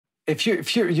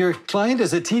your client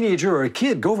is a teenager or a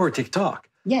kid, go for TikTok.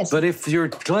 Yes. But if your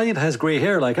client has gray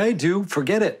hair like I do,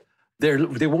 forget it.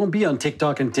 They won't be on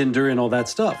TikTok and Tinder and all that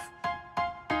stuff.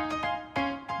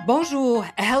 Bonjour.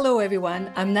 Hello,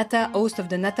 everyone. I'm Nata, host of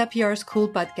the Nata PR School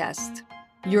podcast.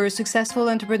 You're a successful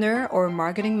entrepreneur or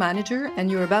marketing manager and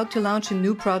you're about to launch a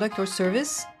new product or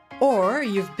service, or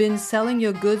you've been selling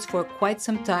your goods for quite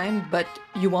some time, but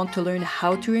you want to learn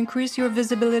how to increase your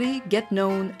visibility, get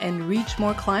known, and reach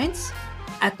more clients?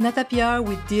 At Nata PR,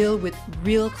 we deal with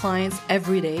real clients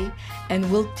every day,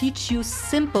 and we'll teach you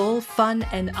simple, fun,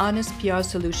 and honest PR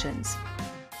solutions.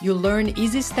 You'll learn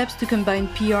easy steps to combine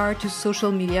PR to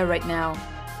social media right now.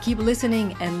 Keep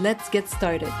listening and let's get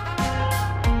started.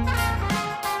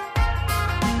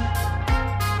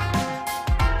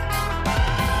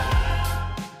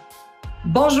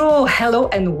 Bonjour, hello,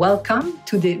 and welcome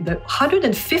to the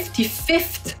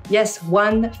 155th, yes,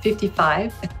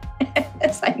 155,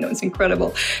 yes, I know, it's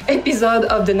incredible, episode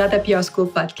of the Nata PR School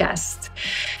podcast.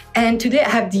 And today I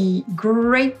have the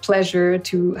great pleasure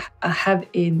to have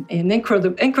an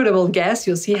incredible guest.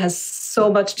 You'll see he has so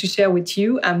much to share with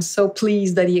you. I'm so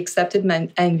pleased that he accepted my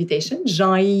invitation,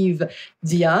 Jean-Yves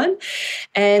Dionne.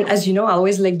 And as you know, I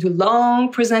always like do long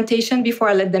presentation before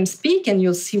I let them speak, and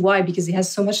you'll see why, because he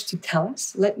has so much to tell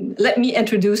us. Let me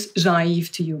introduce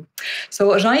Jean-Yves to you.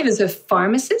 So Jean-Yves is a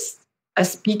pharmacist, a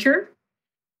speaker,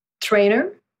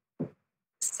 trainer,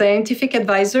 scientific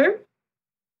advisor,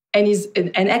 and he's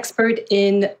an expert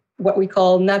in what we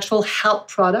call natural health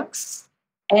products,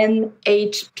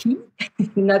 NHP,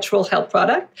 natural health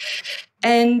product.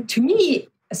 And to me,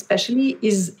 especially,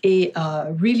 is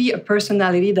really a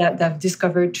personality that I've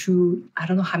discovered through, I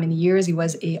don't know how many years. He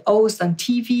was a host on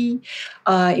TV.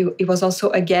 He was also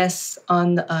a guest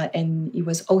on, and he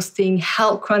was hosting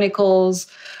Health Chronicles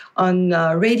on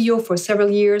radio for several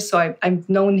years. So I've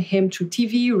known him through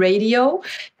TV, radio.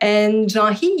 And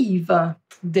Jean-Yves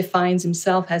defines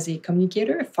himself as a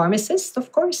communicator, a pharmacist,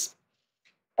 of course,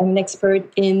 and an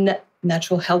expert in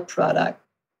natural health product.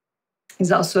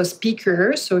 He's also a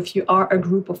speaker. So if you are a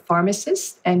group of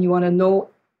pharmacists and you want to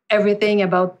know everything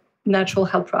about natural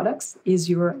health products, is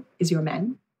your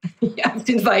man. You have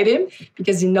to invite him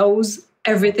because he knows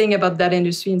everything about that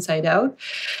industry inside out.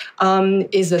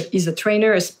 He's a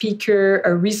trainer, a speaker,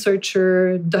 a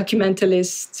researcher,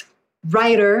 documentalist,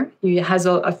 writer. He has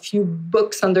a few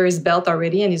books under his belt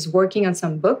already, and he's working on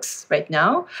some books right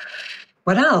now.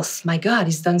 What else? My God,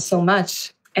 he's done so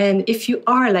much. And if you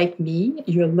are like me,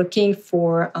 you're looking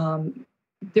for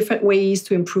different ways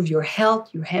to improve your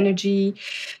health, your energy,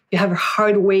 you have a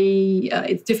hard way,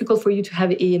 it's difficult for you to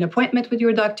have an appointment with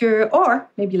your doctor, or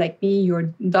maybe like me,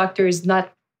 your doctor is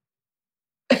not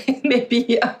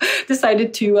maybe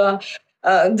decided to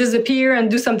disappear and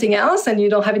do something else, and you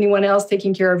don't have anyone else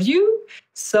taking care of you.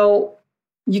 So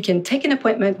you can take an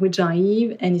appointment with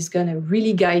Jean-Yves, and he's going to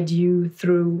really guide you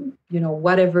through,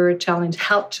 whatever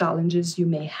health challenges you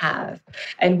may have.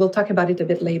 And we'll talk about it a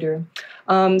bit later.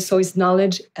 So his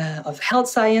knowledge of health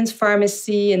science,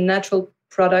 pharmacy, and natural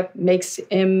product makes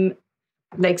him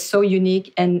so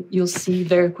unique, and you'll see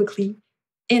very quickly,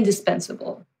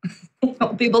 indispensable. You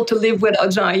won't be able to live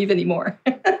without Jean-Yves anymore.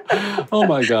 Oh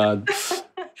my God.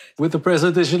 With a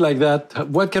presentation like that,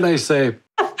 what can I say?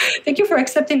 Thank you for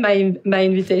accepting my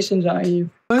invitation, Jean-Yves.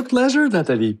 My pleasure,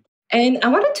 Nathalie. And I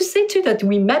wanted to say too that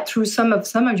we met through some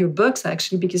of your books,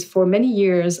 actually, because for many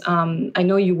years, I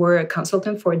know you were a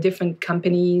consultant for different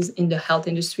companies in the health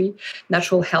industry,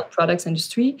 natural health products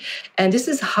industry. And this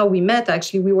is how we met,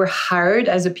 actually. We were hired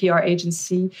as a PR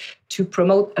agency to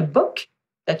promote a book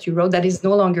that you wrote that is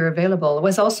no longer available. It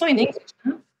was also in English,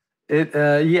 huh?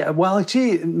 Well,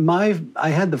 actually, I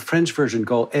had the French version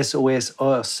called SOS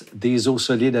Os, des os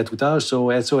solides à tout âge,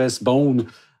 so SOS Bone,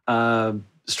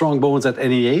 strong bones at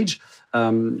any age.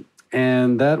 And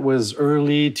that was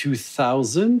early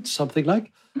 2000, something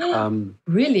like.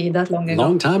 Really? That long ago?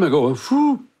 Long time ago.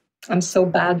 Whew. I'm so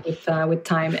bad with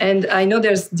time. And I know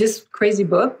there's this crazy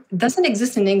book. It doesn't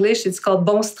exist in English. It's called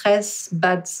Bon Stress,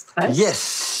 Bad Stress.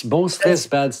 Yes, Bon Stress,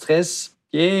 Bad Stress.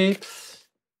 Yeah.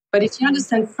 But if you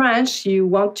understand French, you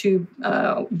want to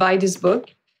buy this book.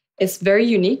 It's very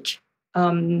unique.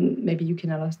 Maybe you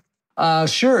can understand.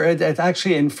 Sure. It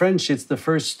actually, in French, it's the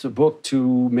first book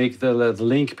to make the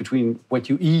link between what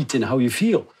you eat and how you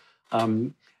feel.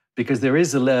 Because there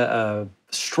is a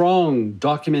strong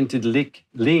documented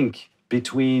link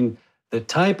between the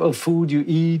type of food you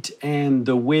eat and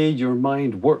the way your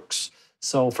mind works.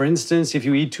 So, for instance, if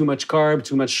you eat too much carb,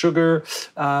 too much sugar,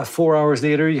 4 hours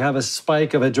later, you have a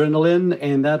spike of adrenaline,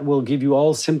 and that will give you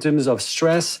all symptoms of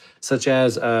stress, such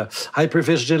as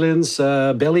hypervigilance,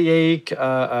 bellyache,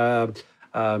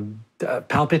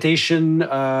 palpitation,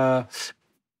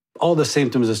 all the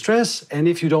symptoms of stress. And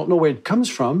if you don't know where it comes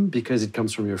from, because it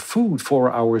comes from your food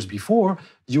 4 hours before,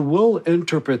 you will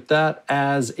interpret that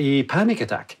as a panic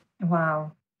attack.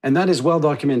 Wow. And that is well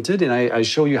documented. And I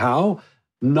show you how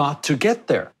not to get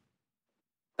there.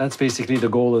 That's basically the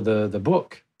goal of the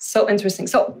book. So interesting.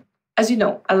 So, as you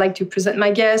know, I like to present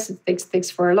my guests. It takes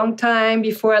for a long time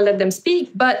before I let them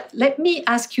speak. But let me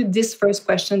ask you this first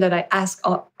question that I ask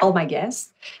all my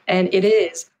guests. And it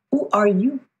is, who are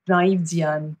you, Jean-Yves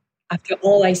Dionne, after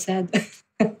all I said?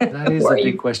 That is a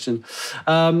big question.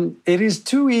 It is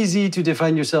too easy to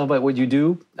define yourself by what you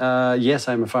do. Yes,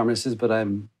 I'm a pharmacist, but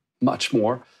I'm much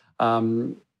more.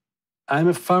 I'm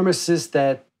a pharmacist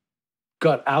that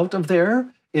got out of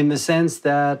there in the sense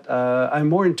that I'm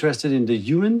more interested in the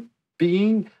human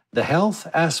being, the health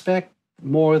aspect,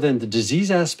 more than the disease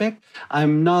aspect.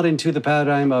 I'm not into the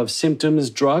paradigm of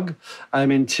symptoms, drug.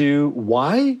 I'm into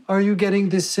why are you getting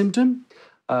this symptom?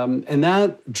 And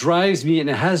that drives me, and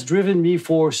it has driven me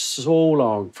for so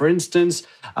long. For instance,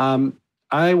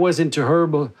 I was into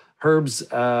herbs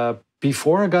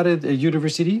before I got at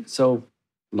university, so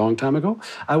long time ago.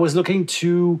 I was looking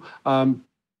to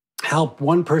help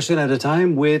one person at a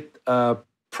time with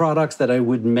products that I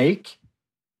would make,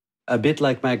 a bit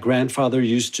like my grandfather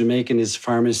used to make in his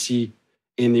pharmacy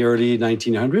in the early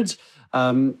 1900s.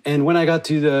 And when I got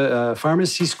to the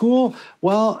pharmacy school,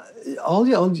 well,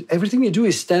 everything you do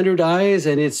is standardized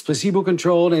and it's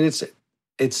placebo-controlled and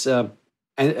it's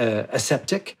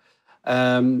aseptic.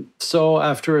 So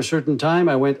after a certain time,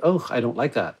 I went, oh, I don't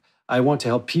like that. I want to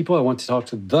help people. I want to talk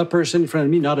to the person in front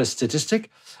of me, not a statistic.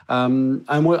 I'm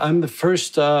the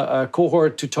first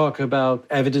cohort to talk about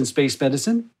evidence-based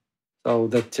medicine. So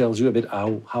that tells you a bit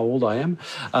how old I am.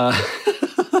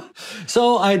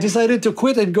 So I decided to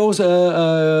quit and go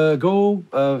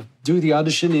do the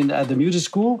audition at the music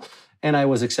school. And I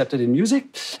was accepted in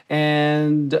music.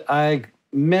 And I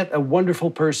met a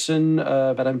wonderful person,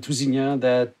 Madame Tousignan,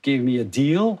 that gave me a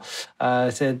deal.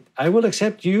 Said, I will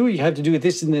accept you. You have to do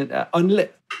this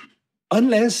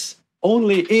unless,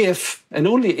 only if, and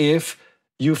only if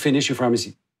you finish your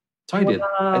pharmacy. So I did.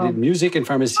 I did music and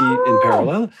pharmacy in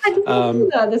parallel. I didn't know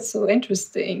that. That's so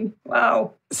interesting.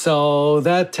 Wow. So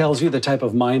that tells you the type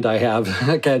of mind I have.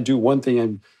 I can't do one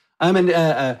thing. I'm an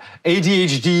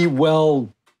ADHD, well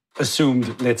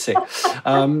assumed, let's say.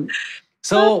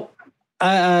 So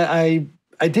I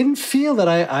didn't feel that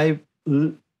I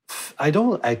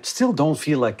still don't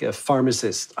feel like a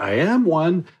pharmacist. I am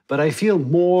one, but I feel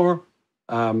more.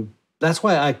 That's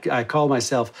why I call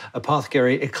myself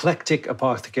apothecary, eclectic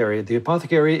apothecary. The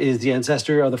apothecary is the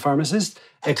ancestor of the pharmacist.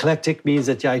 Eclectic means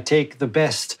that I take the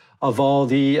best of all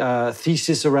the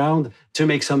thesis around to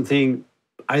make something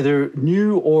either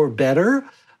new or better.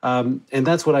 And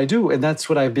that's what I do. And that's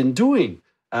what I've been doing.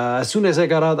 As soon as I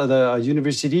got out of the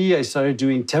university, I started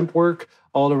doing temp work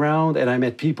all around. And I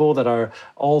met people that are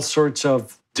all sorts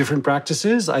of different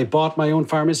practices. I bought my own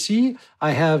pharmacy.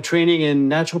 I have training in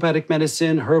naturopathic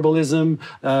medicine, herbalism,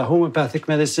 homeopathic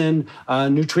medicine,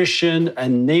 nutrition,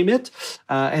 and name it.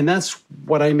 And that's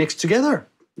what I mix together.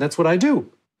 That's what I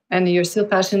do. And you're still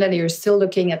passionate. You're still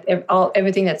looking at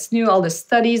everything that's new, all the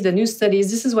studies, the new studies.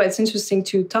 This is why it's interesting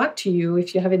to talk to you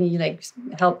if you have any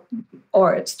health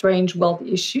or strange wealth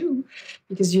issue,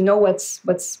 because you know what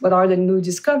are the new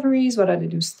discoveries, what are the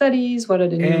new studies, what are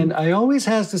the new. And I always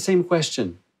ask the same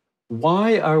question: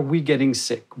 why are we getting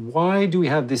sick? Why do we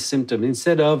have this symptom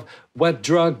instead of what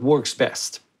drug works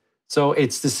best? So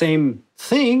it's the same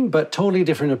thing, but totally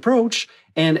different approach.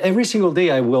 And every single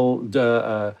day I will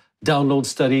download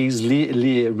studies,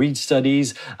 read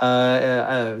studies.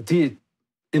 In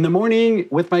the morning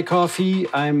with my coffee,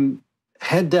 I'm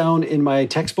head down in my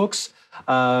textbooks,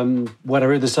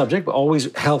 whatever the subject, but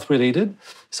always health related.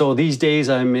 So these days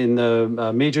I'm in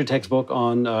the major textbook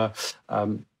on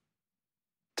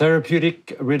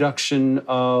therapeutic reduction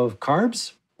of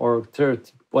carbs, or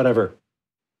whatever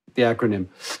the acronym.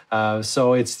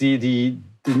 So it's the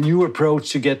new approach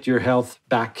to get your health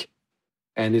back.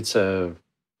 And it's a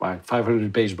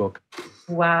 500-page book.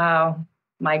 Wow.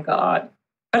 My God.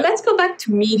 But let's go back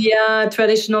to media,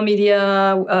 traditional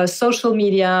media, social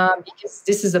media, because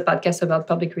this is a podcast about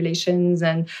public relations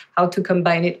and how to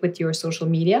combine it with your social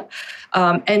media.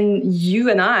 And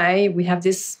you and we have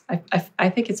this, I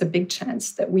think it's a big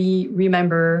chance that we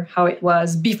remember how it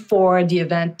was before the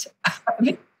event.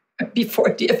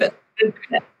 Before the event.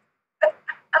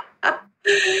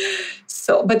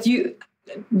 So, but you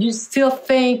still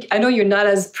think, I know you're not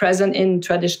as present in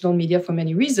traditional media for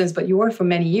many reasons, but you were for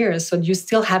many years. So do you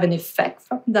still have an effect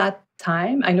from that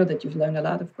time? I know that you've learned a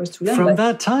lot, of course, through them. From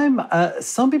that time,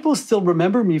 some people still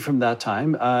remember me from that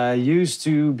time. I used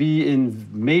to be in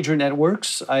major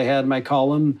networks. I had my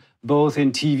column both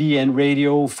in TV and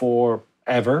radio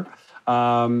forever.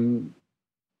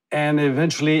 And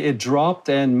eventually it dropped,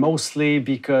 and mostly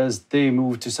because they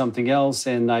moved to something else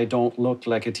and I don't look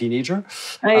like a teenager.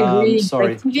 I agree.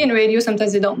 Sorry. Like TV and radio,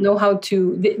 sometimes they don't know how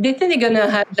to, they think they're going to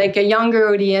have like a younger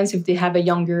audience if they have a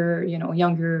younger.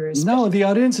 No, the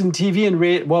audience in TV and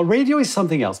radio, well, radio is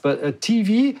something else, but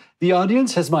TV, the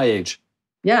audience has my age.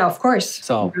 Yeah, of course.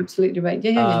 So, you're absolutely right.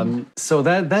 Yeah. So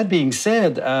that being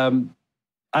said,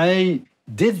 I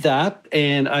did that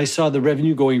and I saw the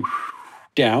revenue going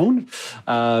down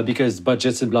because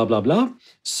budgets and blah, blah, blah.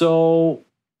 So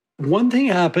one thing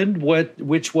happened,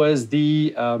 which was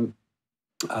the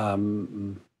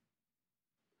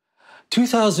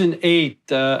 2008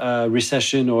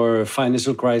 recession or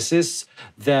financial crisis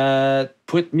that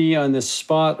put me on the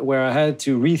spot where I had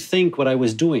to rethink what I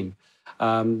was doing.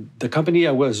 The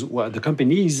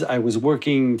companies I was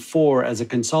working for as a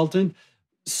consultant,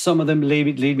 some of them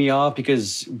laid me off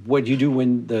because what you do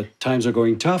when the times are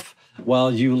going tough,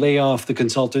 well, you lay off the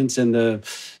consultants and the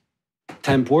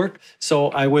temp work. So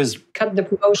I was... Cut the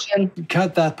promotion.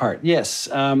 Cut that part, yes.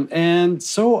 And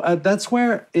so that's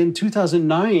where in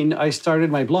 2009, I started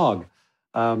my blog.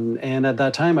 And at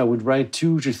that time, I would write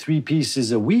 2 to 3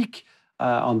 pieces a week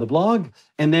on the blog.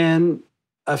 And then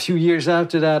a few years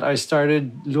after that, I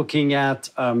started looking at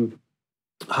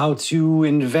how to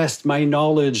invest my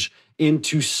knowledge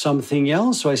into something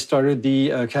else. So I started the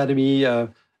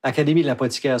Académie de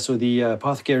l'Apothicaire, so the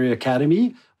Apothecary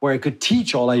Academy, where I could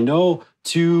teach all I know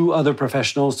to other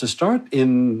professionals to start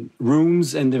in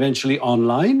rooms and eventually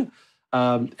online.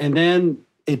 And then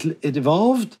it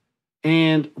evolved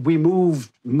and we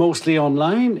moved mostly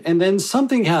online. And then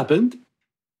something happened,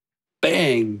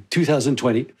 bang,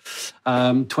 2020,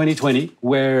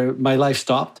 where my life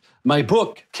stopped. My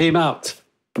book came out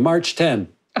March 10.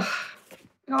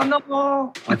 Oh,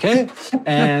 no. Okay.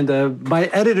 And my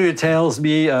editor tells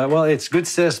me, well, it's good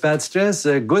stress, bad stress,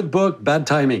 good book, bad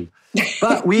timing.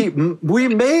 But we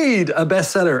made a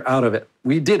bestseller out of it.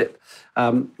 We did it.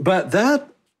 But that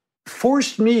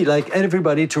forced me, like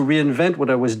everybody, to reinvent what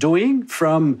I was doing,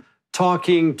 from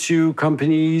talking to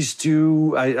companies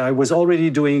to, I was already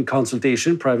doing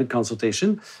consultation, private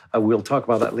consultation. We'll talk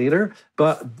about that later.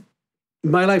 But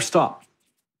my life stopped.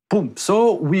 Boom.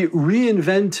 So we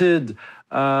reinvented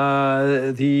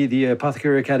the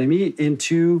Apothecary Academy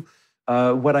into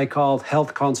what I called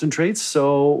health concentrates.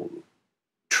 So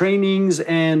trainings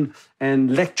and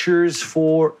lectures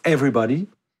for everybody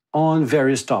on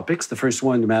various topics. The first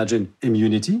one, imagine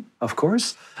immunity, of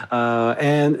course.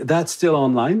 And that's still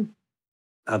online.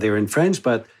 They're in French,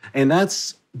 and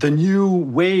that's the new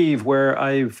wave where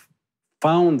I've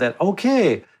found that,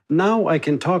 okay, now I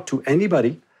can talk to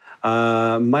anybody.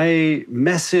 My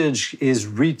message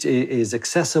is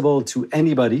accessible to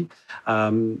anybody,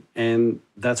 and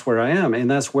that's where I am. And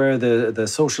that's where the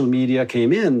social media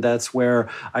came in. That's where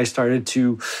I started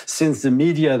to, since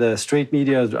the straight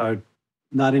media are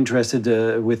not interested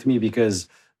with me because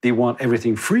they want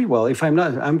everything free. Well, if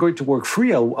I'm going to work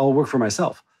free, I'll work for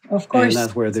myself. Of course. And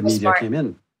that's where the media came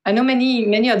in. I know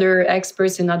many other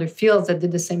experts in other fields that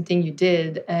did the same thing you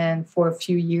did. And for a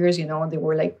few years, they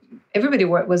were like, everybody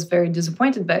was very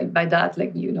disappointed by that,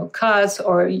 like, cuts,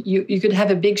 or you could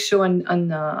have a big show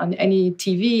on any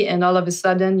TV and all of a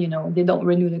sudden, they don't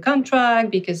renew the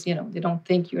contract because, they don't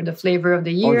think you're the flavor of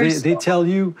the year. Or they tell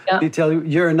you,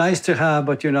 you're a nice to have,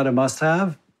 but you're not a must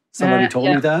have. Somebody told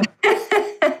me that.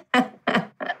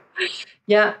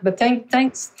 Yeah, but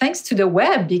thanks to the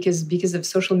web, because of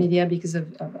social media, because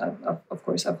of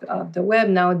course of the web,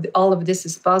 now all of this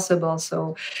is possible.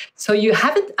 So you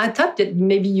haven't. I thought that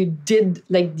maybe you did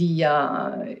like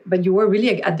but you were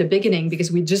really at the beginning,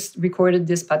 because we just recorded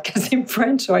this podcast in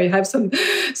French, so I have some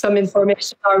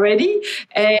information already.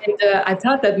 And I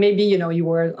thought that maybe you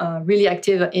were really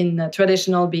active in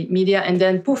traditional media, and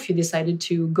then poof, you decided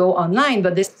to go online.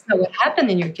 But this is not what happened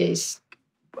in your case.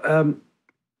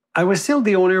 I was still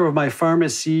the owner of my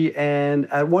pharmacy, and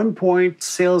at one point,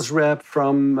 sales rep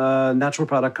from a natural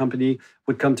product company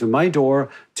would come to my door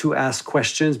to ask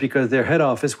questions because their head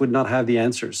office would not have the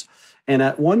answers. And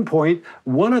at one point,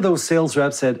 one of those sales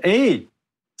reps said, "Hey,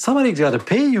 somebody's got to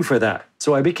pay you for that."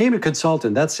 So I became a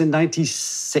consultant. That's in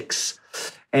 96.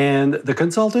 And the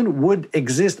consultant would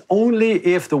exist only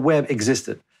if the web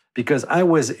existed, because I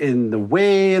was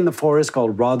way in the forest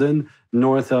called Rawdon,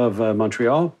 north of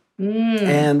Montreal.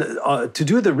 And to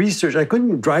do the research, I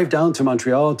couldn't drive down to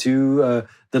Montreal to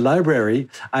the library.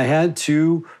 I had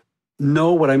to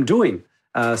know what I'm doing.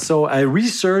 So I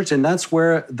research, and that's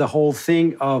where the whole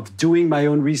thing of doing my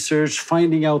own research,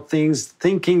 finding out things,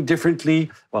 thinking differently.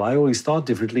 Well, I always thought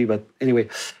differently, but anyway,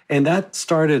 and that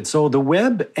started. So the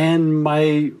web and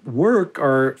my work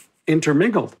are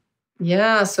intermingled.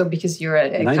 Yeah, so because you're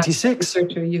a 96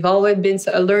 researcher, you've always been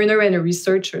a learner and a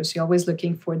researcher, so you're always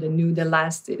looking for the new, the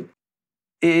last. It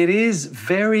is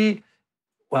very,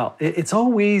 well, it's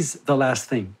always the last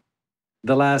thing.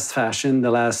 The last fashion,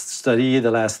 the last study, the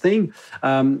last thing.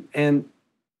 And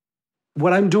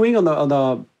what I'm doing on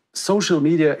the social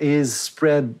media is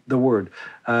spread the word,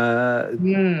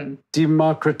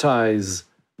 democratize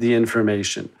the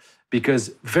information.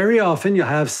 Because very often you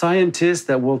have scientists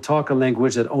that will talk a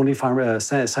language that only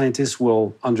scientists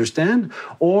will understand,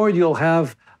 or you'll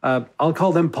have, I'll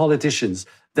call them politicians,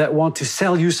 that want to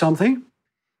sell you something.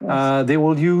 They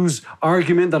will use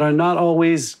arguments that are not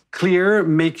always clear,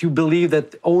 make you believe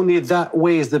that only that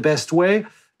way is the best way.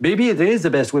 Maybe it is the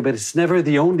best way, but it's never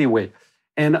the only way.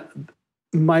 And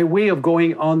my way of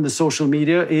going on the social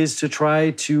media is to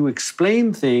try to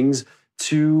explain things,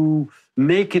 to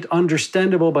make it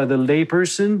understandable by the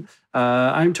layperson.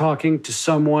 I'm talking to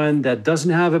someone that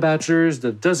doesn't have a bachelor's,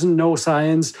 that doesn't know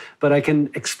science, but I can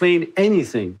explain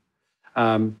anything.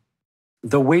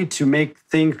 The way to make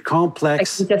things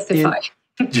complex. I can testify.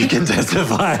 You can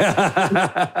testify.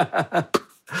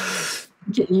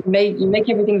 You make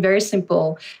everything very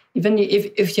simple. Even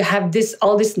if you have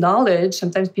all this knowledge,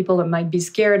 sometimes people might be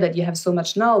scared that you have so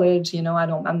much knowledge.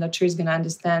 I'm not sure he's going to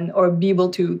understand or be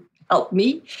able to help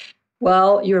me.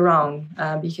 Well, you're wrong,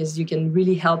 because you can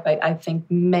really help, I think,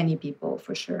 many people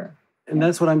for sure. And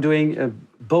that's what I'm doing,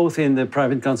 both in the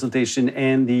private consultation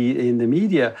and in the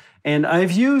media. And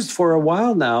I've used for a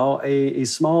while now a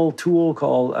small tool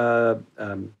called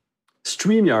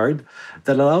StreamYard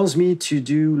that allows me to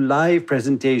do live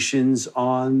presentations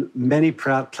on many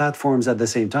platforms at the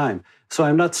same time. So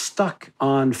I'm not stuck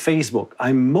on Facebook.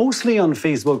 I'm mostly on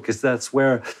Facebook because that's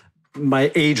where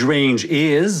my age range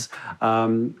is.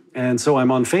 And so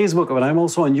I'm on Facebook, but I'm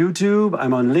also on YouTube.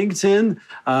 I'm on LinkedIn.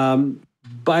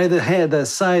 By the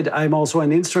side, I'm also on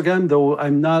Instagram, though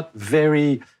I'm not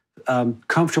very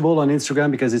comfortable on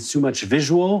Instagram because it's too much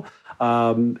visual.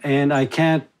 And I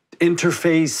can't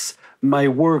interface my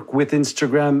work with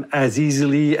Instagram as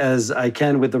easily as I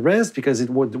can with the rest because it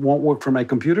won't work for my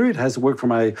computer. It has to work for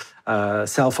my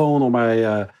cell phone or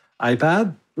my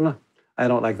iPad. I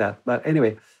don't like that. But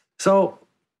anyway, so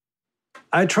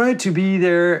I try to be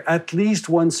there at least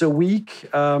once a week.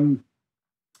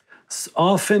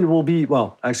 Often will be,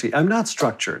 well, actually, I'm not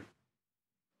structured.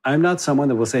 I'm not someone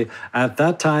that will say, at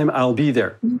that time, I'll be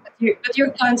there. But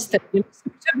you're constant. You're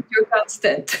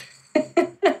constant,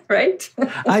 right?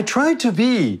 I try to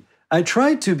be,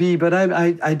 but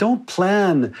I don't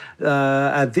plan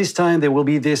at this time there will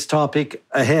be this topic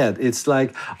ahead. It's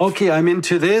like, okay, I'm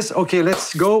into this. Okay,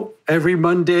 let's go. Every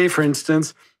Monday, for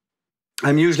instance,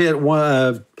 I'm usually at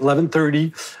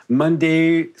 11:30,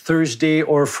 Monday, Thursday,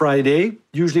 or Friday,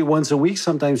 usually once a week,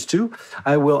 sometimes two.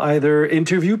 I will either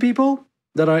interview people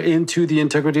that are into the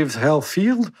integrative health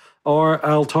field, or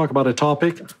I'll talk about a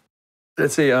topic.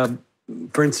 Let's say,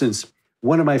 for instance,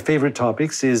 one of my favorite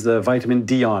topics is the vitamin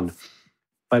D,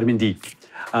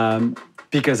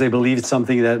 because I believe it's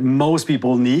something that most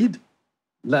people need,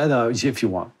 if you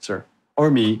want, sir, or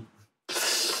me.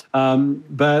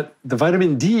 But the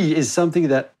vitamin D is something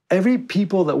that every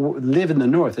people that live in the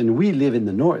North, and we live in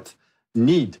the North,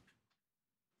 need.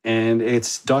 And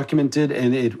it's documented,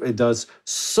 and it does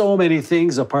so many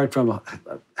things apart from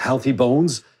healthy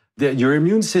bones. Your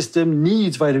immune system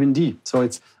needs vitamin D. So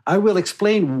I will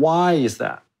explain why is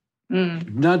that.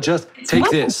 Not just take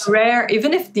this. Rare,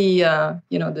 even if the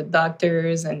the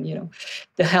doctors and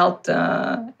the health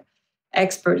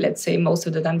expert, let's say, most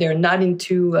of the time they're not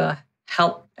into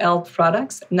health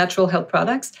products, natural health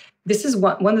products. This is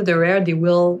one of the rare they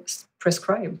will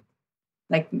prescribe.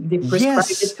 Like they prescribe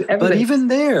it to everybody. But even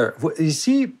there, you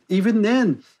see, even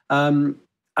then,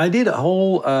 I did a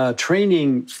whole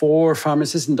training for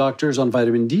pharmacists and doctors on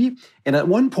vitamin D. And at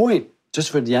one point, just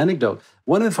for the anecdote,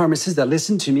 one of the pharmacists that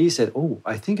listened to me said, "Oh,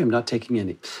 I think I'm not taking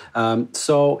any."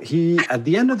 So he, at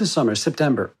the end of the summer,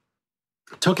 September,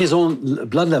 took his own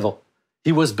blood level.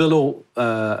 He was below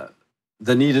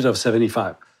the needed of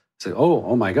 75. I said,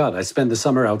 oh my God, I spent the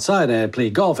summer outside and I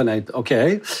played golf and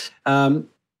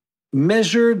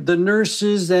measured the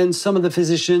nurses and some of the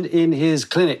physicians in his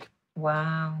clinic.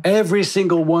 Wow. Every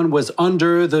single one was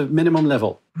under the minimum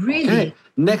level. Really? Okay.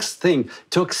 Next thing,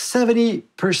 took 70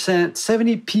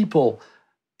 people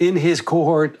in his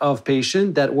cohort of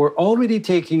patients that were already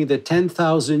taking the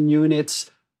 10,000 units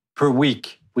per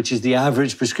week, which is the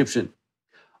average prescription.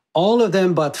 all of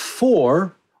them but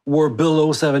 4 were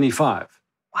below 75.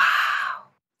 Wow.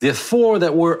 The 4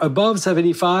 that were above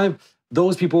 75,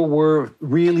 those people were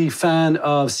really fan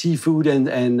of seafood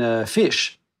and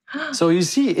fish. So you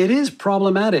see, it is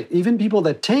problematic. Even people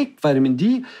that take vitamin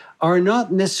D are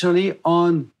not necessarily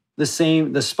on the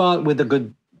spot with a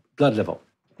good blood level.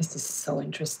 This is so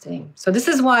interesting. So this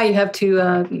is why you have to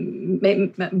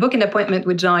book an appointment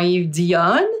with Jean-Yves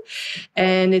Dionne.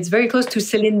 And it's very close to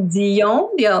Celine Dion.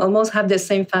 They almost have the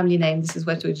same family name. This is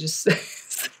what we just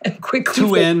said quickly.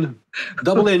 2N,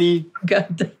 double N-E.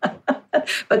 Good.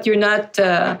 But you're not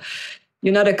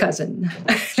a cousin,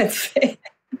 let's say.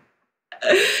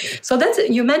 So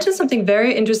you mentioned something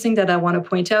very interesting that I want to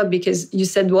point out, because you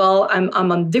said, well,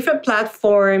 I'm on different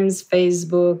platforms,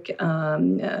 Facebook,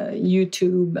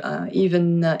 YouTube,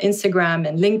 even Instagram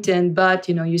and LinkedIn. But,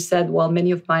 you said, well,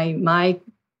 many of my,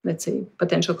 let's say,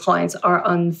 potential clients are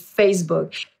on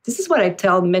Facebook. This is what I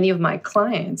tell many of my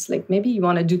clients. Like, maybe you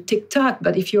want to do TikTok,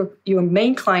 but if your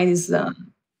main client is...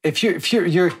 If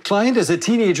your client is a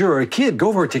teenager or a kid,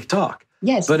 go for TikTok.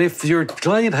 Yes. But if your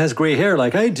client has gray hair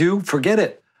like I do, forget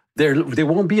it. They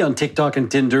won't be on TikTok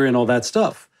and Tinder and all that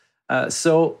stuff.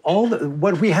 So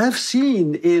what we have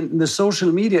seen in the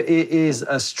social media is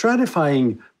a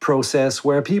stratifying process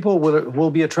where people will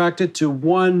be attracted to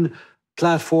one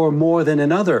platform more than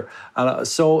another.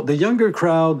 So the younger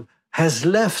crowd has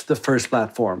left the first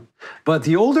platform, but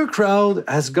the older crowd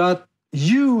has got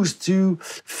used to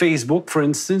Facebook, for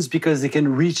instance, because they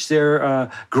can reach their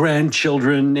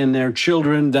grandchildren and their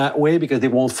children that way because they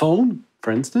won't phone,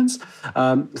 for instance.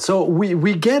 So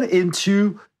we get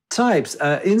into types.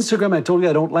 Instagram, I told you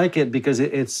I don't like it because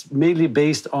it's mainly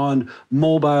based on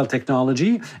mobile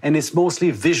technology and it's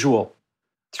mostly visual.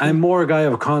 True. I'm more a guy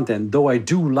of content, though I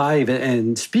do live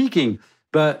and speaking,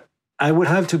 but I would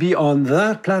have to be on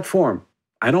that platform.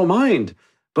 I don't mind.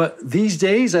 But these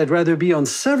days, I'd rather be on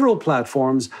several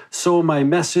platforms so my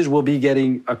message will be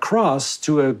getting across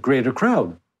to a greater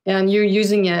crowd. And you're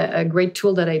using a great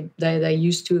tool that I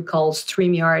used to call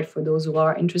StreamYard for those who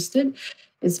are interested.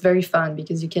 It's very fun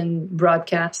because you can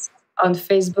broadcast on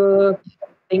Facebook,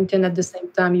 LinkedIn at the same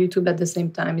time, YouTube at the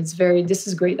same time. This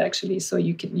is great actually. So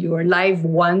you are live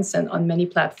once and on many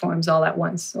platforms all at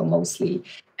once, so mostly.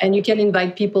 And you can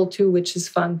invite people too, which is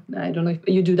fun. I don't know if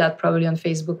you do that probably on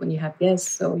Facebook when you have guests,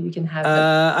 so you can have...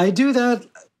 I do that,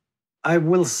 I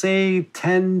will say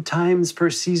 10 times per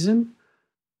season,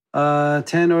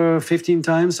 10 or 15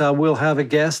 times. I will have a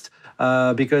guest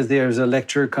because there's a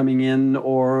lecture coming in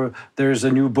or there's a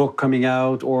new book coming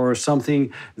out or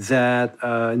something that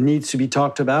needs to be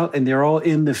talked about. And they're all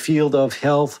in the field of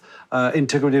health,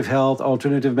 integrative health,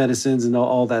 alternative medicines, and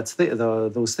all that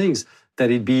those things. That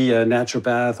it be a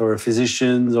naturopath or a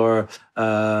physician or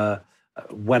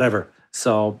whatever.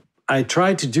 So I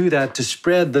try to do that to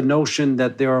spread the notion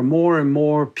that there are more and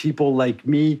more people like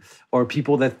me or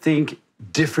people that think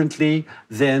differently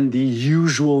than the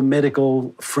usual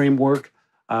medical framework.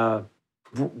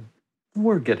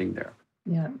 We're getting there.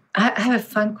 Yeah. I have a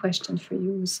fun question for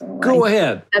you. So Go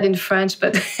ahead. Not in French,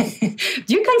 but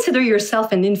do you consider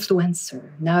yourself an influencer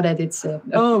now that it's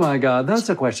Oh my God, that's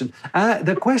a question.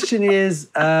 The question is,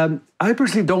 I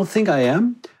personally don't think I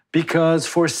am because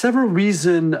for several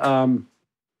reasons, I'm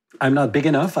not big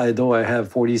enough, though I have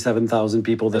 47,000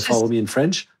 people that follow me in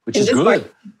French, which is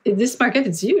good. In this market,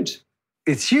 it's huge.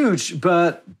 It's huge,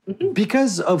 but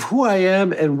because of who I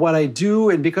am and what I do,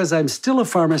 and because I'm still a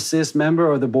pharmacist,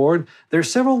 member of the board, there are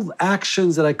several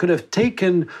actions that I could have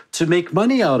taken to make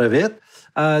money out of it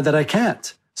that I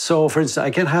can't. So, for instance,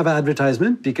 I can't have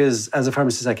advertisement because as a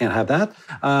pharmacist, I can't have that.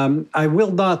 I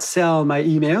will not sell my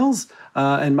emails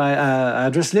and my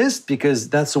address list because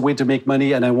that's a way to make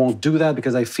money, and I won't do that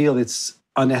because I feel it's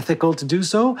unethical to do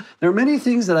so. There are many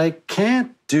things that I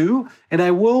can't do, and I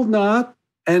will not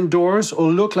endorse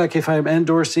or look like if I'm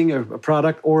endorsing a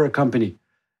product or a company.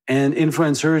 And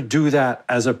influencers do that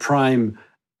as a prime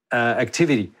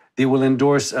activity. They will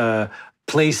endorse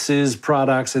places,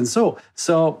 products, and so.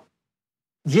 So,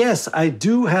 yes, I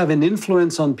do have an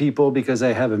influence on people because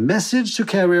I have a message to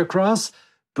carry across,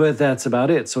 but that's about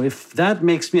it. So if that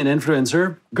makes me an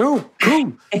influencer, go,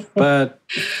 cool. But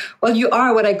well, you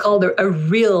are what I call a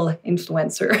real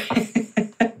influencer.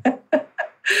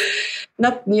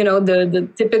 Not, the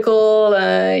typical,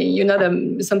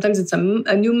 sometimes it's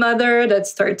a new mother that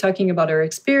started talking about her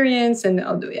experience and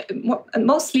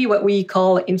mostly what we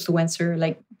call influencer,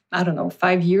 like, I don't know,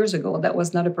 5 years ago, that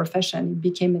was not a profession.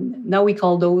 It now we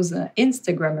call those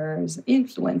Instagrammers,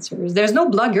 influencers. There's no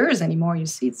bloggers anymore, you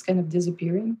see, it's kind of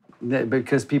disappearing.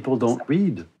 Because people don't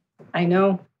read. I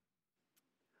know.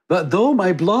 But though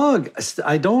my blog,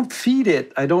 I don't feed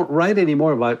it, I don't write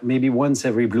anymore, about maybe once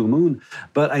every blue moon,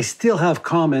 but I still have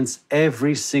comments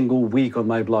every single week on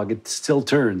my blog. It still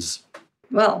turns.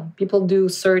 Well, people do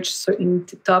search certain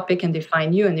topic and they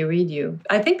find you and they read you.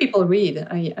 I think people read.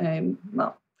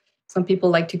 Well, some people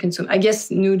like to consume. I guess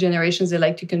new generations, they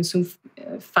like to consume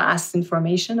fast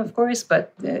information, of course,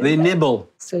 but they nibble.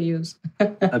 Still use.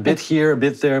 A bit here, a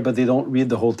bit there, but they don't read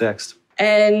the whole text.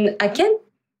 And I can't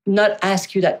not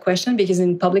ask you that question because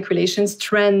in public relations,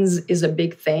 trends is a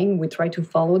big thing. We try to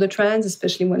follow the trends,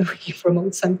 especially when we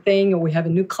promote something or we have a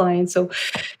new client. So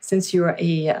since you're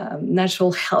a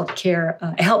natural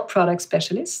health product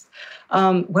specialist,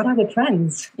 what are the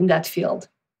trends in that field?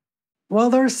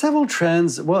 Well, there are several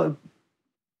trends. Well,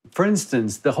 for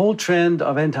instance, the whole trend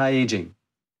of anti-aging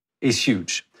is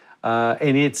huge.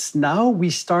 And it's now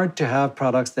we start to have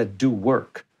products that do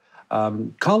work.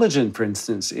 Collagen, for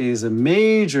instance, is a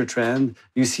major trend.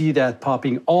 You see that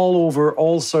popping all over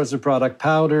all sorts of product,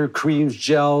 powder, creams,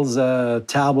 gels,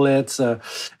 tablets,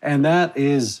 and that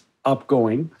is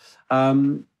upgoing.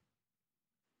 The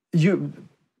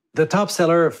top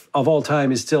seller of all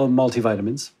time is still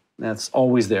multivitamins. That's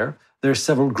always there. There's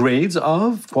several grades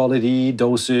of quality,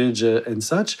 dosage, and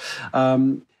such.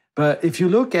 But if you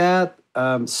look at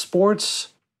sports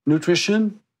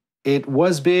nutrition, it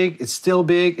was big, it's still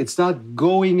big. It's not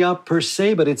going up per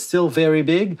se, but it's still very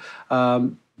big.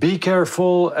 Be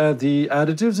careful at the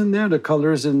additives in there, the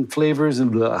colors and flavors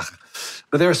and blah.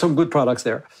 But there are some good products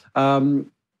there.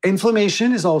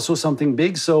 Inflammation is also something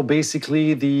big. So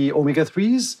basically the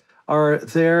omega-3s are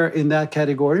there in that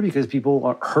category because people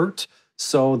are hurt.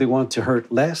 So they want to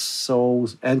hurt less. So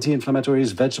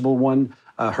anti-inflammatories, vegetable one,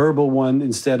 herbal one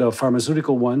instead of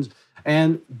pharmaceutical ones.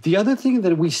 And the other thing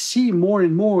that we see more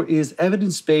and more is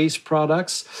evidence-based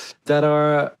products that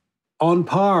are on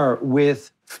par with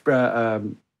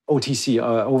OTC,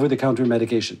 over-the-counter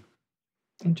medication.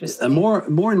 Interesting.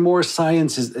 More and more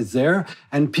science is there,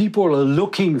 and people are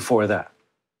looking for that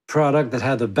product that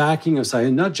had the backing of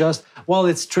science, not just, well,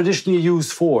 it's traditionally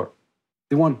used for.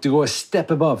 They want to go a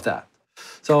step above that.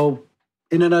 So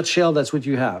in a nutshell, that's what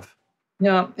you have.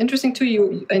 Yeah, interesting too.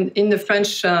 You in the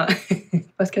French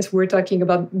podcast, we're talking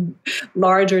about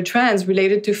larger trends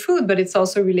related to food, but it's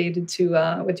also related to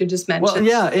what you just mentioned. Well,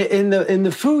 yeah, in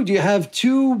the food, you have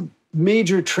two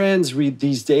major trends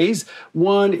these days.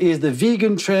 One is the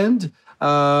vegan trend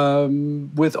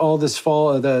with all this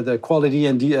the quality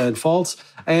and faults,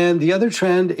 and the other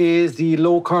trend is the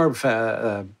low carb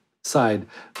side,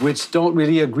 which don't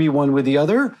really agree one with the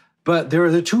other. But there are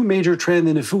the two major trends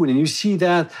in the food, and you see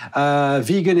that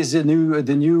vegan is the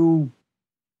new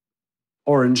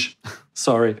orange,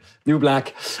 sorry, new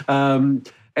black, and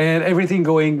everything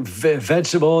going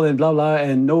vegetable and blah blah,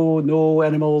 and no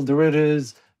animal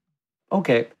derivatives.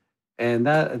 Okay, and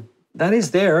that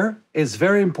is there. It's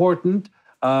very important.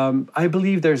 I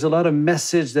believe there's a lot of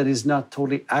message that is not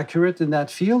totally accurate in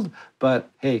that field. But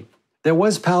hey, there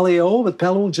was paleo, but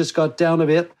paleo just got down a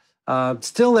bit.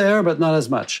 Still there, but not as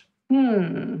much.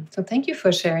 So thank you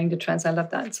for sharing the trends. I love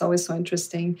that. It's always so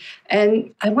interesting.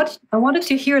 And I wanted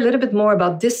to hear a little bit more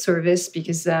about this service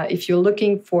because if you're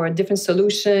looking for a different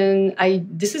solution,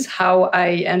 this is how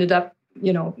I ended up,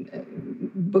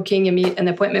 booking an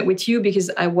appointment with you because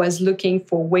I was looking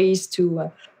for ways to,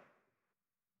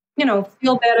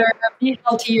 feel better, be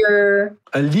healthier.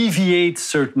 Alleviate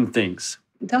certain things.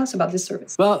 Tell us about this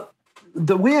service. Well,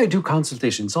 the way I do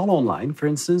consultations, all online, for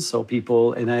instance, so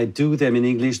people, and I do them in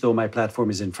English, though my platform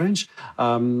is in French.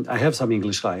 I have some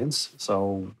English clients,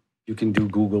 so you can do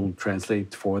Google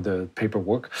Translate for the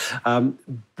paperwork.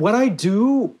 What I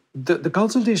do, the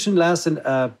consultation lasts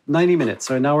 90 minutes,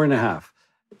 or an hour and a half.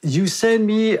 You send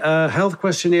me a health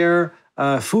questionnaire,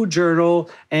 a food journal,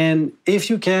 and if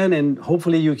you can, and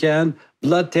hopefully you can,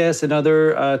 blood tests and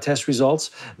other test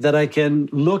results that I can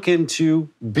look into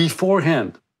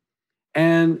beforehand.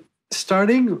 And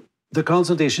starting the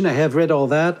consultation, I have read all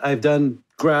that. I've done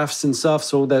graphs and stuff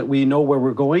so that we know where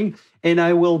we're going. And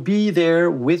I will be there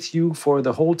with you for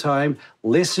the whole time,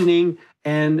 listening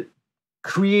and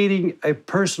creating a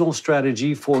personal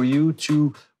strategy for you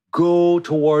to go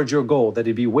towards your goal. That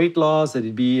it be weight loss, that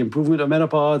it be improvement of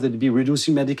menopause, that it be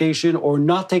reducing medication or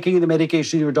not taking the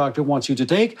medication your doctor wants you to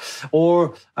take,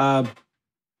 or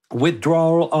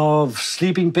withdrawal of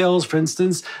sleeping pills, for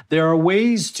instance. There are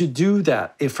ways to do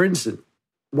that. If, for instance,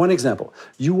 one example,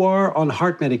 you are on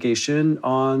heart medication,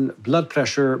 on blood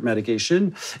pressure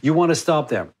medication, you want to stop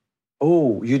them.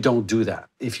 Oh, you don't do that.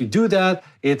 If you do that,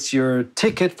 it's your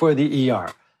ticket for the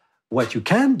ER. What you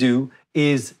can do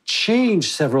is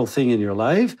change several things in your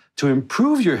life to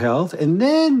improve your health, and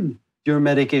then your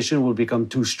medication will become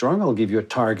too strong. I'll give you a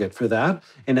target for that.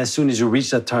 And as soon as you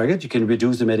reach that target, you can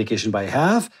reduce the medication by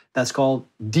half. That's called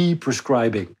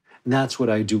deprescribing. And that's what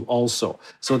I do also.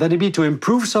 So that'd be to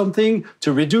improve something,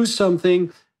 to reduce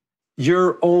something,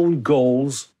 your own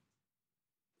goals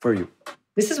for you.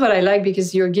 This is what I like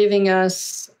because you're giving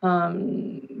us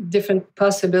different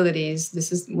possibilities.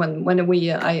 This is when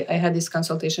I had this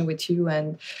consultation with you,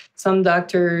 and some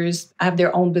doctors have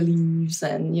their own beliefs,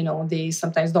 and they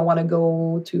sometimes don't want to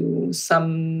go to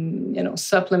some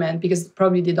supplement because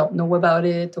probably they don't know about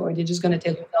it, or they're just going to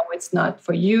tell you no, it's not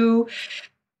for you.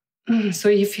 So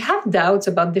if you have doubts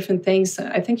about different things,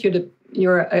 I think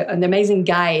you're an amazing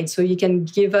guide. So you can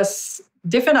give us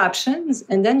different options,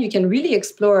 and then you can really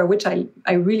explore, which I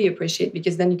really appreciate,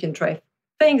 because then you can try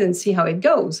things and see how it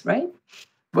goes, right?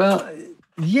 Well,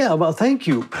 yeah, well, thank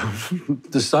you.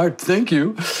 To start, thank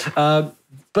you. But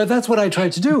that's what I try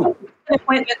to do. An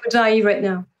appointment with Jean-Yves right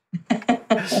now.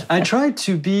 I try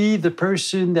to be the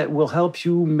person that will help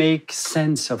you make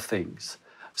sense of things.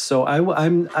 So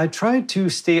I try to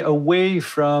stay away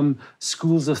from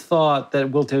schools of thought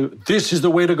that will tell you, this is the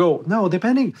way to go. No,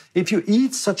 depending. If you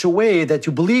eat such a way that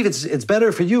you believe it's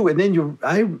better for you, and then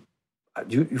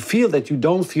you feel that you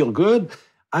don't feel good,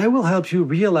 I will help you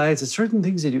realize that certain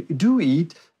things that you do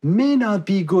eat may not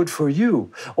be good for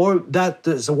you, or that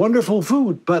it's a wonderful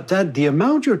food, but that the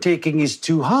amount you're taking is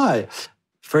too high.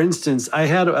 For instance, I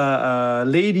had a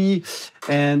lady,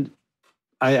 and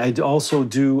I also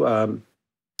do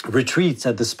retreats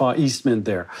at the Spa Eastman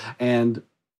there. And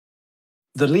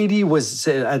the lady was,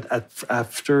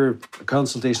 after a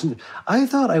consultation, I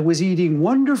thought I was eating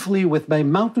wonderfully with my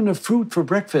mountain of fruit for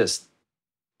breakfast.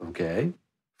 Okay,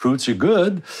 fruits are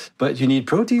good, but you need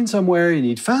protein somewhere, you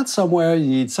need fat somewhere, you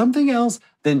need something else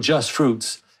than just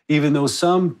fruits. Even though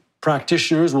some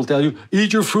practitioners will tell you,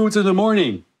 eat your fruits in the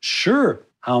morning. Sure,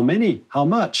 how many, how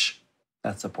much?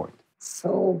 That's the point.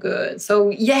 So good. So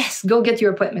yes, go get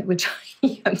your appointment, which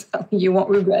I'm telling you, you won't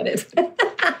regret it.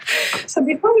 So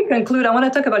before we conclude, I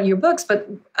want to talk about your books, but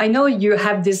I know you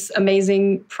have this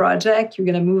amazing project. You're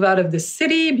going to move out of the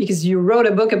city because you wrote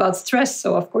a book about stress.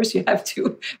 So of course you have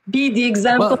to be the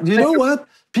example. Well, you know what?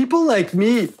 People like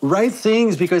me write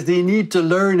things because they need to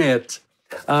learn it.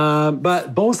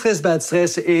 But Bon Stress, Bad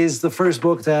Stress is the first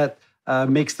book that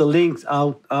makes the link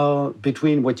out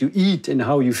between what you eat and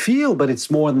how you feel, but it's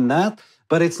more than that.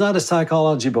 But it's not a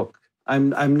psychology book.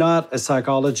 I'm not a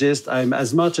psychologist. I'm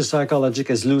as much a psychologist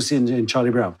as Lucy and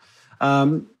Charlie Brown.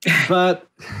 But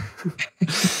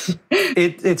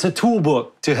it's a tool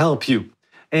book to help you.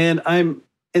 And I'm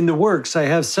in the works. I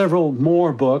have several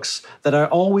more books that are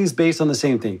always based on the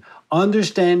same thing.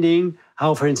 Understanding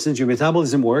how, for instance, your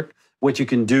metabolism works, what you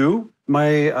can do.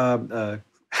 My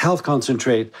Health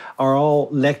Concentrate are all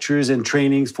lectures and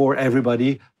trainings for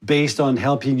everybody based on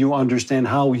helping you understand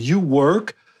how you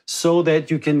work so that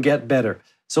you can get better.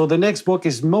 So the next book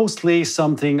is mostly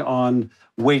something on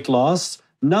weight loss,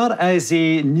 not as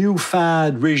a new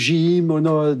fad regime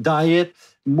or diet,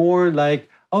 more like,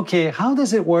 okay, how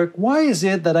does it work? Why is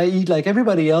it that I eat like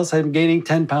everybody else, I'm gaining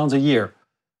 10 pounds a year?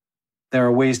 There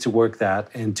are ways to work that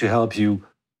and to help you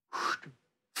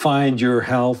find your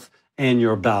health and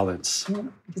your balance. Yeah,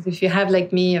 because if you have,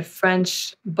 like me, a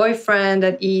French boyfriend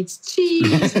that eats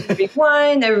cheese, drink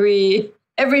wine every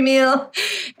meal,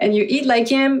 and you eat like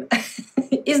him,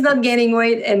 he's not gaining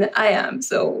weight, and I am.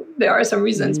 So there are some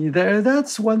reasons.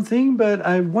 That's one thing, but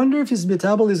I wonder if his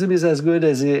metabolism is as good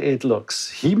as it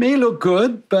looks. He may look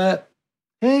good, but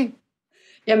hey.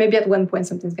 Yeah, maybe at one point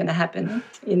something's going to happen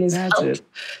in his health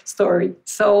story.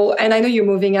 So, and I know you're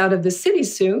moving out of the city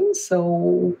soon. So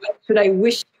what should I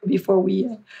wish you before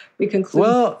we conclude?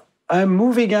 Well, I'm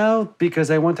moving out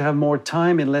because I want to have more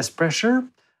time and less pressure.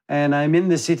 And I'm in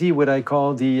the city, what I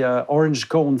call the orange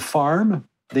cone farm.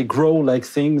 They grow like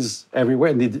things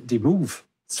everywhere, and they move.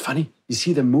 It's funny. You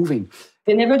see them moving.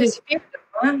 They never disappear.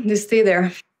 Huh? They stay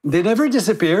there. They never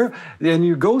disappear. Then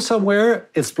you go somewhere,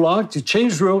 it's blocked. You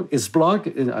change the road, it's blocked.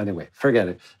 Anyway, forget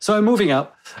it. So I'm moving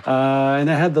out. And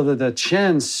I had the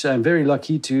chance, I'm very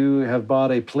lucky to have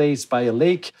bought a place by a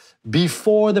lake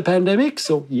before the pandemic.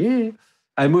 So yeah,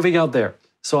 I'm moving out there.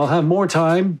 So I'll have more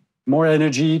time, more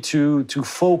energy to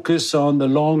focus on the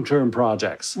long-term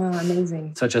projects. Oh,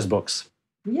 amazing. Such as books.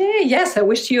 Yeah, yes. I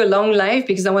wish you a long life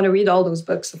because I want to read all those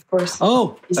books, of course.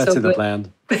 Oh, that's in the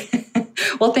plan.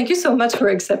 Well, thank you so much for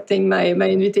accepting my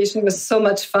invitation. It was so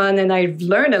much fun, and I've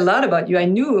learned a lot about you. I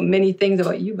knew many things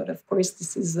about you, but of course,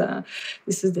 this is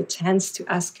the chance to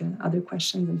ask other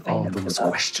questions and find out those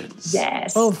questions.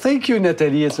 Yes. Well, thank you,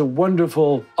 Nathalie. It's a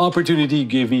wonderful opportunity you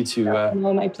gave me to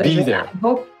my pleasure. be there. I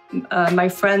hope my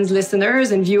friends,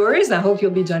 listeners, and viewers. I hope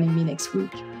you'll be joining me next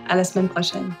week. À la semaine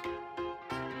prochaine.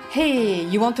 Hey,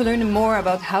 you want to learn more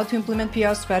about how to implement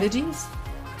PR strategies?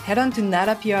 Head on to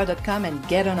natapr.com and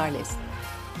get on our list.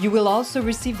 You will also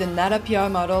receive the Nata PR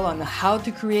model on how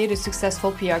to create a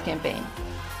successful PR campaign.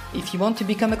 If you want to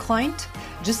become a client,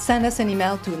 just send us an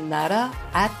email to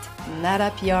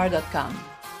nata@natapr.com.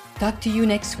 Talk to you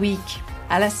next week.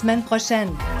 À la semaine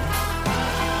prochaine.